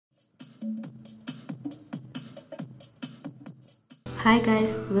Hi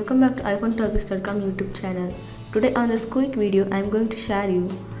guys, welcome back to iPhoneTopics.com YouTube channel. Today on this quick video, I am going to share you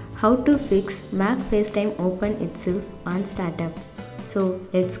how to fix Mac FaceTime open itself on startup. So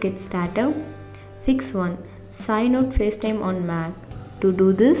let's get started. Fix 1. Sign out FaceTime on Mac. To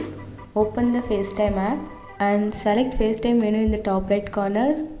do this, open the FaceTime app and select FaceTime menu in the top right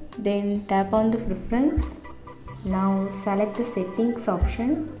corner. Then tap on the preference. Now select the settings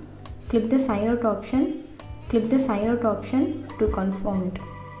option. Click the sign out option. Click the sign out option to confirm it.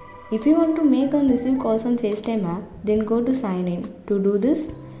 If you want to make and receive calls on FaceTime app, then go to sign in. To do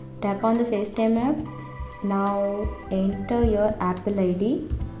this, tap on the FaceTime app. Now enter your Apple ID.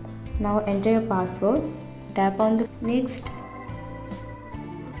 Now enter your password. Tap on the next.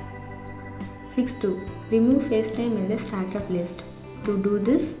 Fix 2. Remove FaceTime in the startup list. To do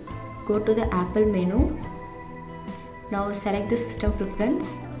this, go to the Apple menu. Now select the system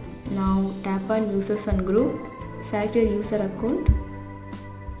preference. Now tap on users and group, select your user account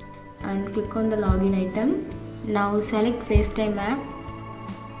and click on the login item. Now select FaceTime app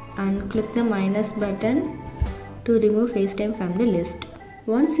and click the minus button to remove FaceTime from the list.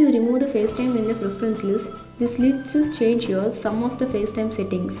 Once you remove the FaceTime in the preference list, this leads to change your some of the FaceTime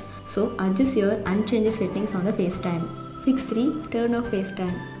settings. So adjust your unchanged settings on the FaceTime. Fix 3. Turn off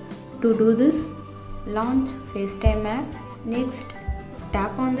FaceTime. To do this, launch FaceTime app. Next,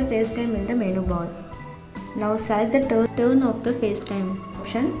 tap on the FaceTime in the menu bar. Now select the turn off the FaceTime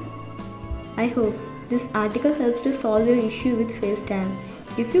option. I hope this article helps to solve your issue with FaceTime.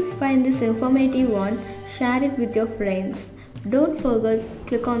 If you find this informative one, share it with your friends. Don't forget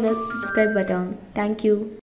click on the subscribe button. Thank you.